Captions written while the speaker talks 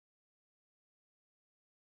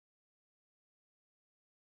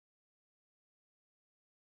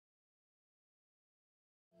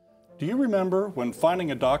Do you remember when finding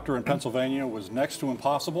a doctor in Pennsylvania was next to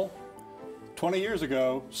impossible? 20 years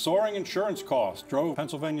ago, soaring insurance costs drove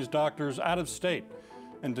Pennsylvania's doctors out of state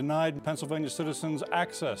and denied Pennsylvania citizens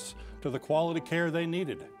access to the quality care they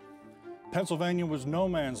needed. Pennsylvania was no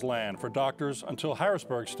man's land for doctors until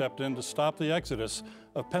Harrisburg stepped in to stop the exodus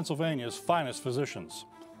of Pennsylvania's finest physicians.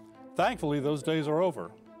 Thankfully, those days are over,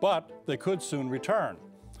 but they could soon return.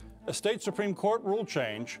 A state Supreme Court rule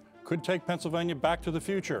change could take Pennsylvania back to the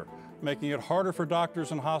future, making it harder for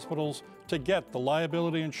doctors and hospitals to get the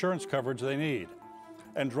liability insurance coverage they need,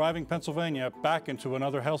 and driving Pennsylvania back into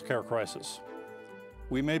another healthcare crisis.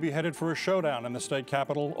 We may be headed for a showdown in the state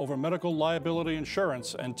capitol over medical liability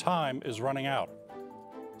insurance, and time is running out.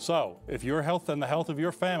 So, if your health and the health of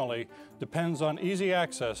your family depends on easy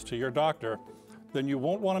access to your doctor, then you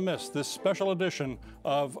won't want to miss this special edition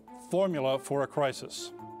of Formula for a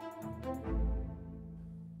Crisis.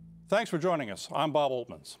 Thanks for joining us. I'm Bob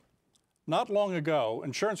Oltmans. Not long ago,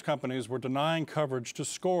 insurance companies were denying coverage to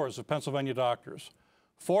scores of Pennsylvania doctors,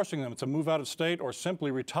 forcing them to move out of state or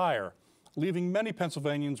simply retire, leaving many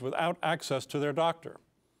Pennsylvanians without access to their doctor.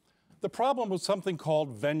 The problem was something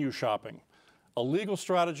called venue shopping, a legal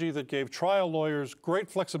strategy that gave trial lawyers great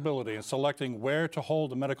flexibility in selecting where to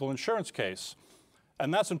hold a medical insurance case.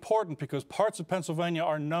 And that's important because parts of Pennsylvania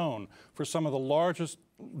are known for some of the largest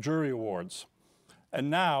jury awards. And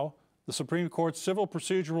now, the Supreme Court Civil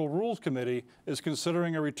Procedural Rules Committee is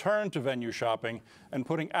considering a return to venue shopping and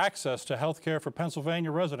putting access to health care for Pennsylvania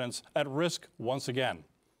residents at risk once again.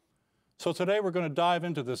 So today we're going to dive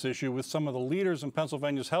into this issue with some of the leaders in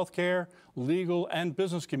Pennsylvania's healthcare, legal, and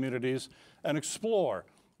business communities and explore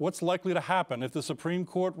what's likely to happen if the Supreme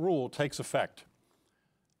Court rule takes effect.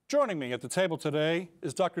 Joining me at the table today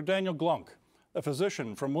is Dr. Daniel Glunk, a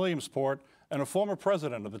physician from Williamsport and a former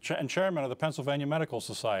president of and chairman of the Pennsylvania Medical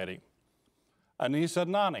Society. Anis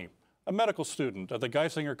Adnani, a medical student at the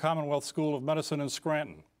Geisinger Commonwealth School of Medicine in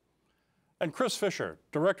Scranton. And Chris Fisher,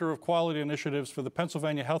 Director of Quality Initiatives for the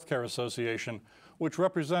Pennsylvania Healthcare Association, which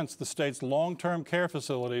represents the state's long-term care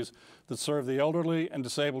facilities that serve the elderly and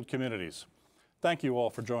disabled communities. Thank you all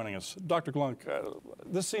for joining us. Dr. Glunk,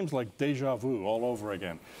 this seems like deja vu all over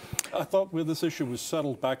again. I thought this issue was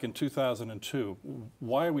settled back in 2002.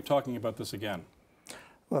 Why are we talking about this again?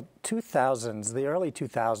 Well, the early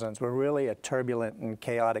 2000s were really a turbulent and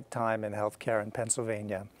chaotic time in healthcare in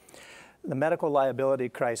Pennsylvania. The medical liability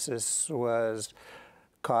crisis was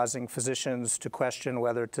causing physicians to question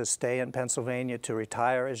whether to stay in Pennsylvania, to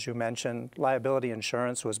retire, as you mentioned. Liability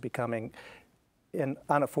insurance was becoming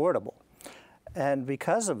unaffordable. And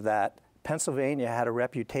because of that, Pennsylvania had a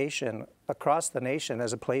reputation across the nation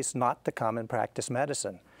as a place not to come and practice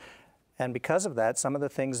medicine. And because of that, some of the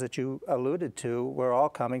things that you alluded to were all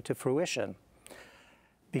coming to fruition.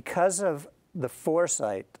 Because of the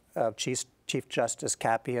foresight of Chief Justice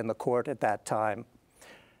Cappy and the court at that time,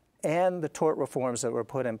 and the tort reforms that were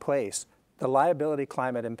put in place, the liability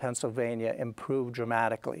climate in Pennsylvania improved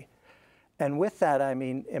dramatically. And with that, I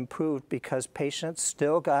mean improved because patients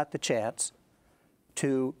still got the chance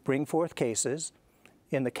to bring forth cases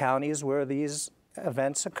in the counties where these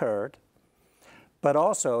events occurred, but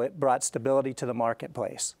also it brought stability to the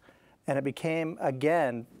marketplace. And it became,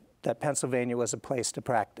 again, that Pennsylvania was a place to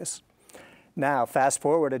practice. Now, fast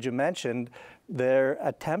forward, as you mentioned, they're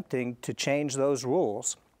attempting to change those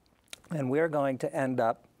rules, and we're going to end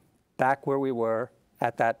up back where we were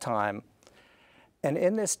at that time. And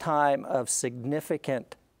in this time of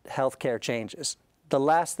significant healthcare changes, the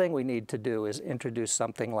last thing we need to do is introduce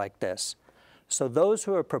something like this. So those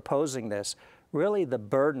who are proposing this, really the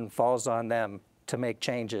burden falls on them to make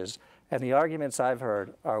changes, and the arguments I've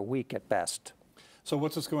heard are weak at best. So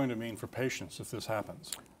what's this going to mean for patients if this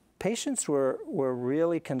happens? Patients were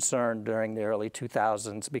really concerned during the early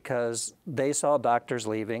 2000s because they saw doctors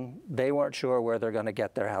leaving. They weren't sure where they're going to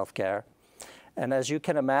get their health care. And as you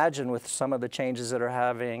can imagine, with some of the changes that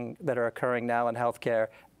are occurring now in healthcare,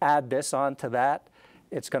 add this on to that,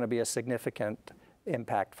 it's going to be a significant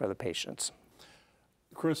impact for the patients.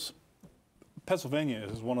 Chris, Pennsylvania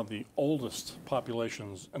is one of the oldest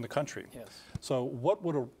populations in the country. Yes. So what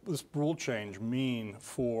would this rule change mean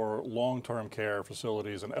for long-term care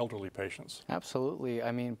facilities and elderly patients? Absolutely.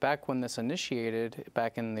 I mean, back when this initiated,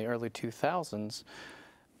 back in the early 2000s,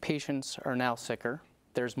 patients are now sicker.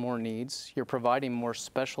 There's more needs. You're providing more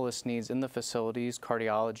specialist needs in the facilities,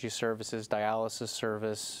 cardiology services, dialysis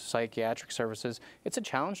service, psychiatric services. It's a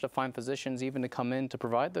challenge to find physicians even to come in to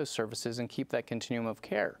provide those services and keep that continuum of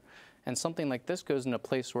care. And something like this goes in a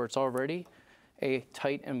place where it's already a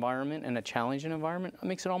tight environment and a challenging environment. It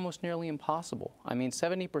makes it almost nearly impossible. I mean,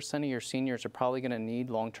 70% of your seniors are probably going to need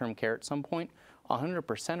long-term care at some point.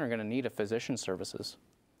 100% are going to need a physician's services.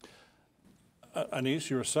 Anis,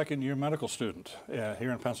 you're a second-year medical student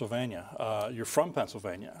here in Pennsylvania. You're from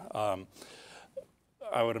Pennsylvania.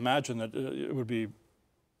 I would imagine that it would be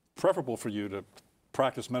preferable for you to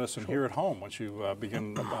practice medicine here at home once you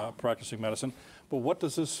begin practicing medicine. But what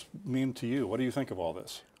does this mean to you? What do you think of all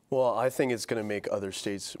this? Well, I think it's going to make other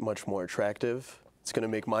states much more attractive. It's going to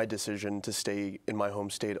make my decision to stay in my home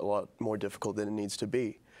state a lot more difficult than it needs to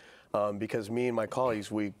be. Because me and my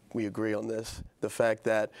colleagues, we agree on this. The fact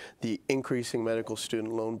that the increasing medical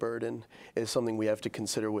student loan burden is something we have to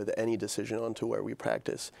consider with any decision on to where we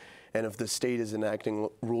practice. And if the state is enacting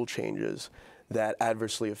rule changes that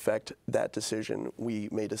adversely affect that decision, we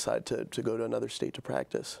may decide to go to another state to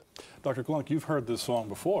practice. Dr. Glunk, you've heard this song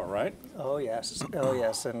before, right? Oh, yes. Oh,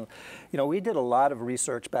 yes. And, you know, we did a lot of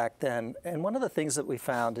research back then. And one of the things that we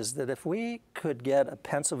found is that if we could get a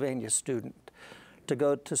Pennsylvania student to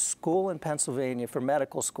go to school in Pennsylvania for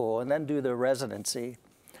medical school and then do their residency,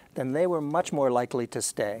 then they were much more likely to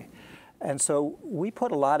stay. And so we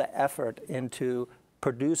put a lot of effort into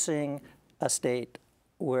producing a state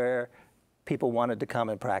where people wanted to come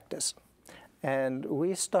and practice. And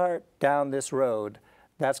we start down this road,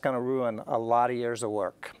 that's going to ruin a lot of years of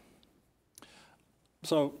work.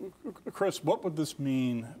 So, Chris, what would this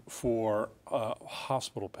mean for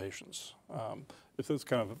hospital patients if this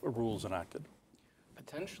kind of a rule is enacted?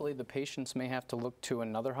 Potentially, the patients may have to look to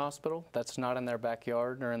another hospital that's not in their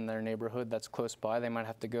backyard or in their neighborhood that's close by. They might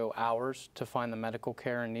have to go hours to find the medical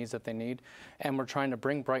care and needs that they need. And we're trying to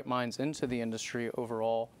bring bright minds into the industry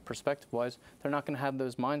overall, perspective-wise. They're not going to have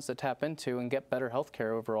those minds to tap into and get better health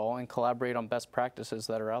care overall and collaborate on best practices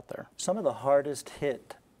that are out there. Some of the hardest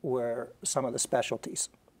hit were some of the specialties.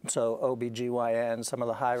 So OBGYN, some of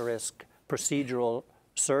the high-risk procedural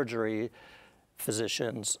surgery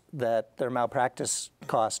physicians, that their malpractice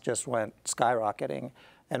costs just went skyrocketing.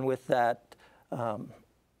 And with that,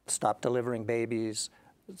 stopped delivering babies.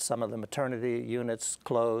 Some of the maternity units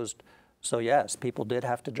closed. So yes, people did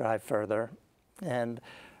have to drive further. And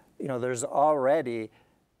you know, there's already,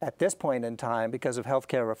 at this point in time, because of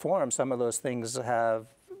healthcare reform, some of those things have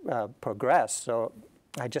progressed. So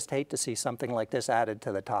I just hate to see something like this added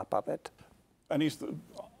to the top of it. And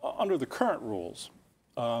under the current rules,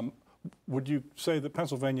 would you say that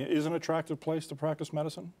Pennsylvania is an attractive place to practice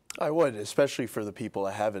medicine? I would, especially for the people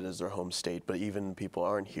that have it as their home state, but even people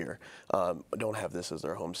aren't here, don't have this as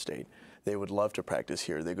their home state. They would love to practice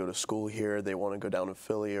here. They go to school here. They want to go down to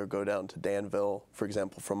Philly or go down to Danville, for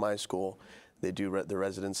example, from my school. They do the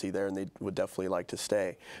residency there, and they would definitely like to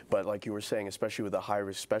stay. But like you were saying, especially with the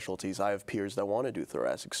high-risk specialties, I have peers that want to do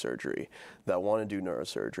thoracic surgery, that want to do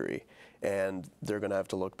neurosurgery, and they're going to have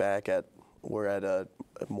to look back at, we're at a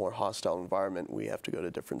more hostile environment. We have to go to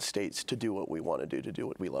different states to do what we want to do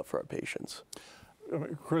what we love for our patients.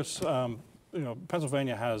 Chris, you know,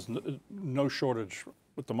 Pennsylvania has no shortage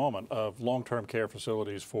at the moment of long-term care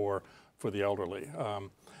facilities for the elderly.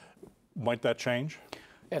 Might that change?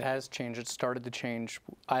 It has changed. It started to change.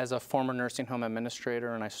 As a former nursing home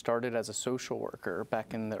administrator, and I started as a social worker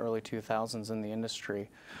back in the early 2000s in the industry,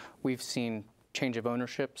 we've seen change of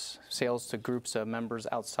ownerships, sales to groups of members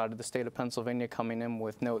outside of the state of Pennsylvania coming in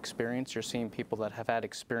with no experience. You're seeing people that have had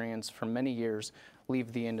experience for many years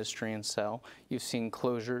leave the industry and sell. You've seen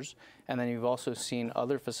closures, and then you've also seen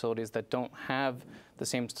other facilities that don't have the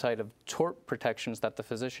same type of tort protections that the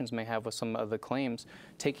physicians may have with some of the claims,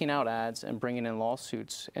 taking out ads and bringing in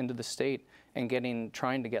lawsuits into the state and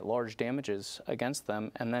trying to get large damages against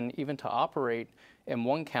them, and then even to operate in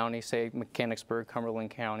one county, say Mechanicsburg,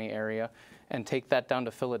 Cumberland County area, and take that down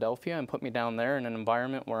to Philadelphia and put me down there in an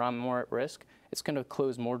environment where I'm more at risk, it's going to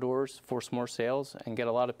close more doors, force more sales, and get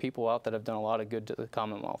a lot of people out that have done a lot of good to the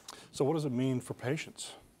Commonwealth. So what does it mean for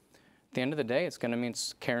patients? At the end of the day, it's going to mean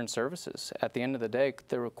care and services. At the end of the day,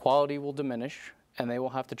 their quality will diminish, and they will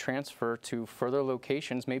have to transfer to further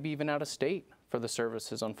locations, maybe even out of state, for the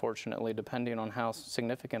services, unfortunately, depending on how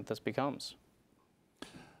significant this becomes.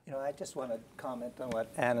 You know, I just want to comment on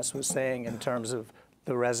what Anis was saying in terms of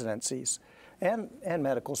the residencies and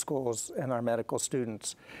medical schools and our medical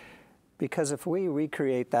students. Because if we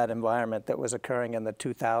recreate that environment that was occurring in the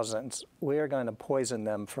 2000s, we are going to poison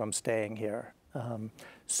them from staying here.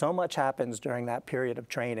 So much happens during that period of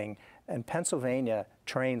training, and Pennsylvania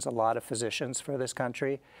trains a lot of physicians for this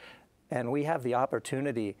country, and we have the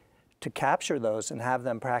opportunity to capture those and have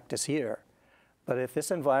them practice here. But if this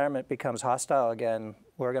environment becomes hostile again,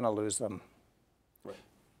 we're going to lose them. Right.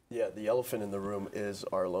 Yeah, the elephant in the room is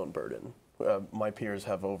our loan burden. My peers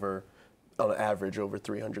have over on average over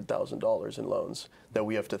 $300,000 in loans that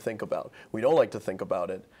we have to think about. We don't like to think about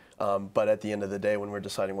it, but at the end of the day, when we're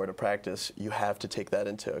deciding where to practice, you have to take that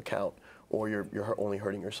into account, or you're only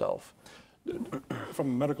hurting yourself. From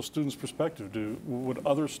a medical student's perspective, would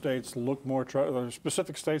other states look more, are there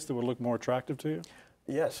specific states that would look more attractive to you?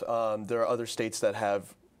 Yes, there are other states that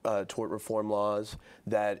have tort reform laws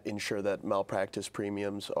that ensure that malpractice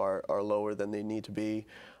premiums are lower than they need to be.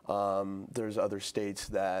 There's other states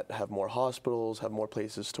that have more hospitals, have more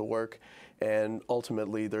places to work, and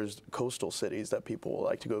ultimately there's coastal cities that people will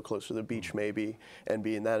like to go closer to the beach maybe and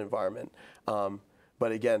be in that environment.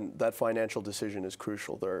 But again, that financial decision is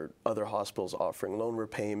crucial. There are other hospitals offering loan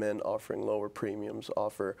repayment, offering lower premiums,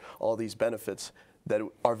 offer all these benefits that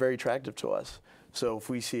are very attractive to us. So if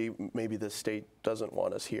we see maybe the state doesn't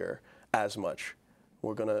want us here as much,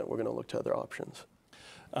 we're gonna look to other options.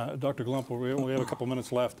 Dr. Glump, we only have a couple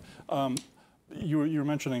minutes left. You were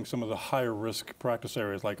mentioning some of the higher risk practice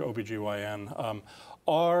areas like OBGYN.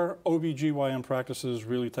 Are OBGYN practices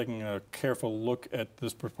really taking a careful look at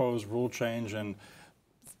this proposed rule change and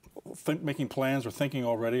making plans or thinking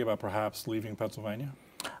already about perhaps leaving Pennsylvania?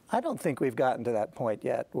 I don't think we've gotten to that point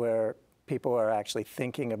yet where people are actually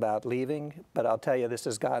thinking about leaving, but I'll tell you, this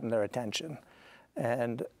has gotten their attention.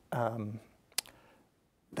 And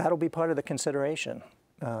that'll be part of the consideration.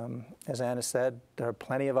 As Anna said, there are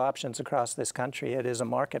plenty of options across this country. It is a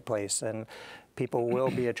marketplace, and people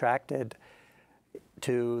will be attracted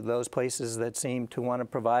to those places that seem to want to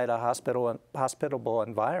provide a hospitable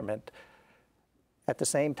environment. At the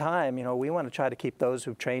same time, you know, we want to try to keep those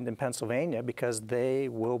who've trained in Pennsylvania because they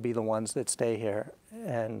will be the ones that stay here.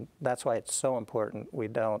 And that's why it's so important we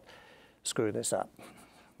don't screw this up.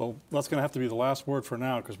 Well, that's going to have to be the last word for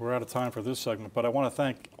now because we're out of time for this segment. But I want to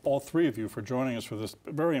thank all three of you for joining us for this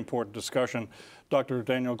very important discussion. Dr.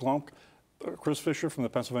 Daniel Glump, Chris Fisher from the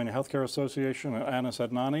Pennsylvania Healthcare Association, and Anna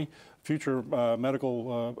Sednani, future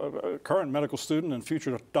current medical student and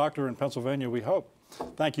future doctor in Pennsylvania, we hope.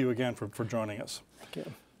 Thank you again for joining us. Thank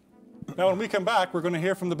you. Now, when we come back, we're going to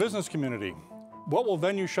hear from the business community. What will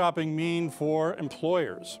venue shopping mean for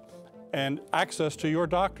employers and access to your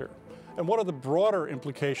doctor? And what are the broader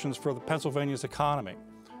implications for Pennsylvania's economy?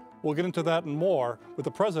 We'll get into that and more with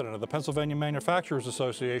the president of the Pennsylvania Manufacturers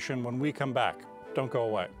Association when we come back. Don't go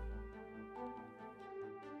away.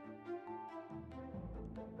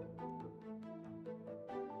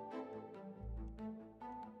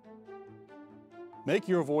 Make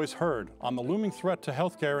your voice heard on the looming threat to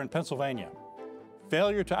healthcare in Pennsylvania.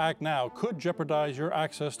 Failure to act now could jeopardize your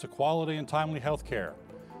access to quality and timely healthcare.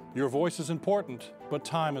 Your voice is important, but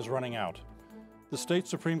time is running out. The state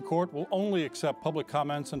Supreme Court will only accept public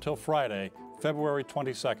comments until Friday, February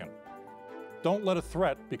 22nd. Don't let a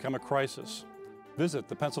threat become a crisis. Visit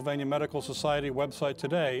the Pennsylvania Medical Society website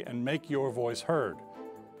today and make your voice heard.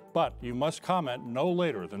 But you must comment no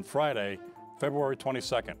later than Friday, February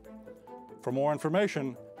 22nd. For more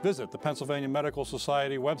information, visit the Pennsylvania Medical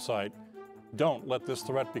Society website. Don't let this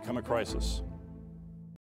threat become a crisis.